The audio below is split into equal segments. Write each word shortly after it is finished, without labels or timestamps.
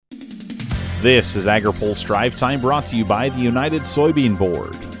This is AgriPulse Drive Time, brought to you by the United Soybean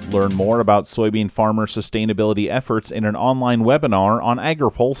Board. Learn more about soybean farmer sustainability efforts in an online webinar on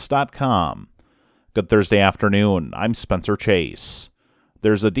agripulse.com. Good Thursday afternoon. I'm Spencer Chase.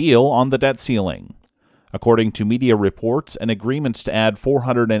 There's a deal on the debt ceiling. According to media reports, an agreement to add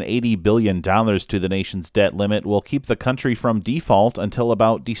 $480 billion to the nation's debt limit will keep the country from default until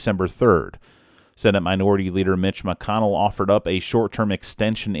about December 3rd. Senate Minority Leader Mitch McConnell offered up a short-term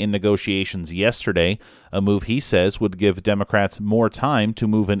extension in negotiations yesterday, a move he says would give Democrats more time to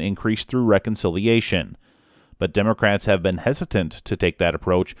move an increase through reconciliation. But Democrats have been hesitant to take that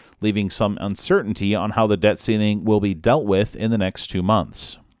approach, leaving some uncertainty on how the debt ceiling will be dealt with in the next 2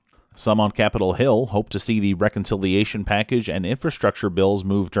 months. Some on Capitol Hill hope to see the reconciliation package and infrastructure bills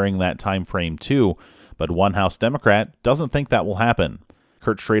move during that time frame too, but one House Democrat doesn't think that will happen.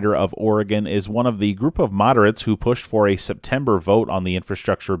 Kurt Schrader of Oregon is one of the group of moderates who pushed for a September vote on the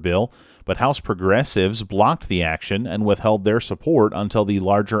infrastructure bill, but House progressives blocked the action and withheld their support until the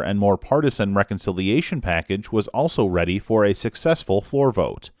larger and more partisan reconciliation package was also ready for a successful floor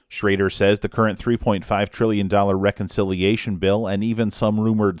vote. Schrader says the current $3.5 trillion reconciliation bill and even some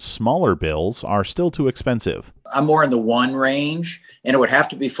rumored smaller bills are still too expensive. I'm more in the one range, and it would have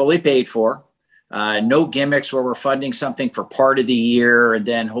to be fully paid for. No gimmicks where we're funding something for part of the year and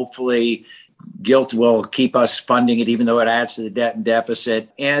then hopefully guilt will keep us funding it even though it adds to the debt and deficit,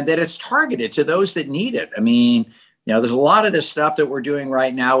 and that it's targeted to those that need it. I mean, there's a lot of this stuff that we're doing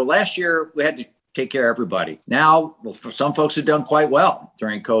right now. Last year, we had to take care of everybody. Now, some folks have done quite well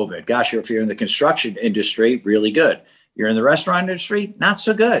during COVID. Gosh, if you're in the construction industry, really good. You're in the restaurant industry, not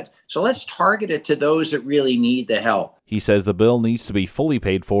so good. So let's target it to those that really need the help. He says the bill needs to be fully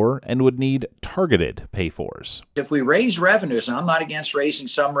paid for and would need targeted pay-fors. If we raise revenues, and I'm not against raising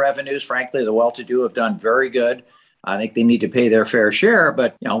some revenues, frankly, the well-to-do have done very good. I think they need to pay their fair share,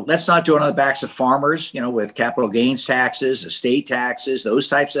 but let's not do it on the backs of farmers, with capital gains taxes, estate taxes, those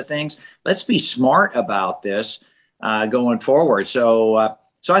types of things. Let's be smart about this going forward. So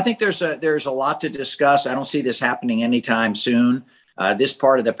I think there's a lot to discuss. I don't see this happening anytime soon. This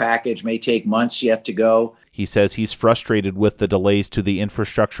part of the package may take months yet to go. He says he's frustrated with the delays to the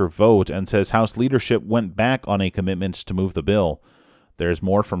infrastructure vote and says House leadership went back on a commitment to move the bill. There's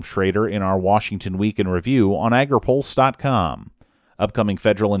more from Schrader in our Washington Week in Review on agripulse.com. Upcoming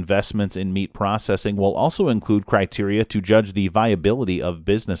federal investments in meat processing will also include criteria to judge the viability of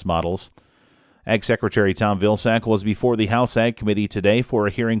business models. Ag Secretary Tom Vilsack was before the House Ag Committee today for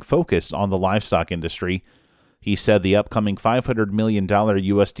a hearing focused on the livestock industry. He said the upcoming $500 million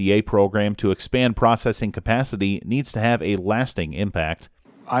USDA program to expand processing capacity needs to have a lasting impact.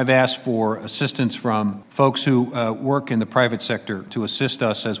 I've asked for assistance from folks who work in the private sector to assist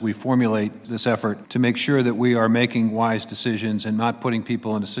us as we formulate this effort to make sure that we are making wise decisions and not putting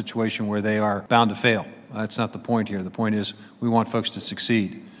people in a situation where they are bound to fail. That's not the point here. The point is we want folks to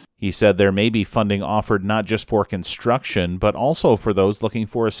succeed. He said there may be funding offered not just for construction, but also for those looking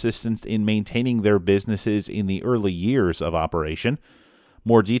for assistance in maintaining their businesses in the early years of operation.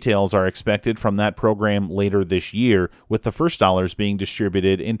 More details are expected from that program later this year, with the first dollars being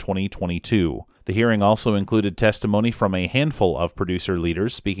distributed in 2022. The hearing also included testimony from a handful of producer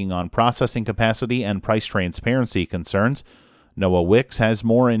leaders speaking on processing capacity and price transparency concerns. Noah Wicks has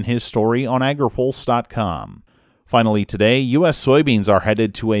more in his story on agripulse.com. Finally today, U.S. soybeans are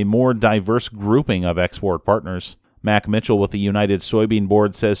headed to a more diverse grouping of export partners. Mac Mitchell with the United Soybean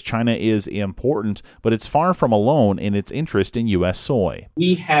Board says China is important, but it's far from alone in its interest in U.S. soy.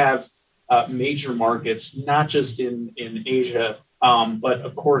 We have major markets, not just in Asia, but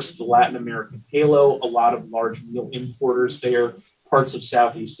of course the Latin American halo, a lot of large meal importers there, parts of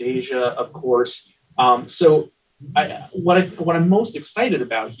Southeast Asia, of course. What I'm most excited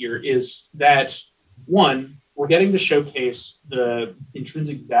about here is that, one, we're getting to showcase the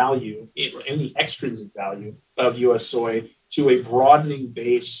intrinsic value and the extrinsic value of U.S. soy to a broadening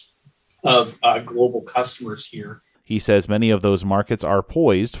base of global customers here. He says many of those markets are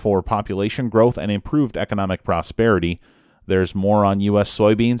poised for population growth and improved economic prosperity. There's more on U.S.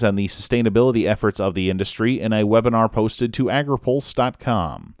 soybeans and the sustainability efforts of the industry in a webinar posted to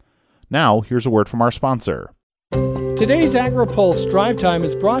agripulse.com. Now, here's a word from our sponsor. Today's AgriPulse Drive Time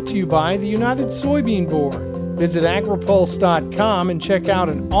is brought to you by the United Soybean Board. Visit agripulse.com and check out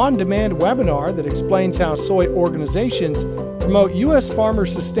an on-demand webinar that explains how soy organizations promote U.S. farmer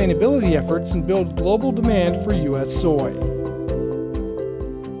sustainability efforts and build global demand for U.S. soy.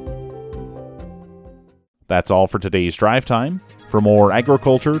 That's all for today's Drive Time. For more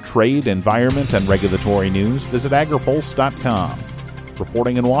agriculture, trade, environment, and regulatory news, visit agripulse.com.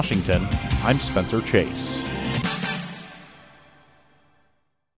 Reporting in Washington, I'm Spencer Chase.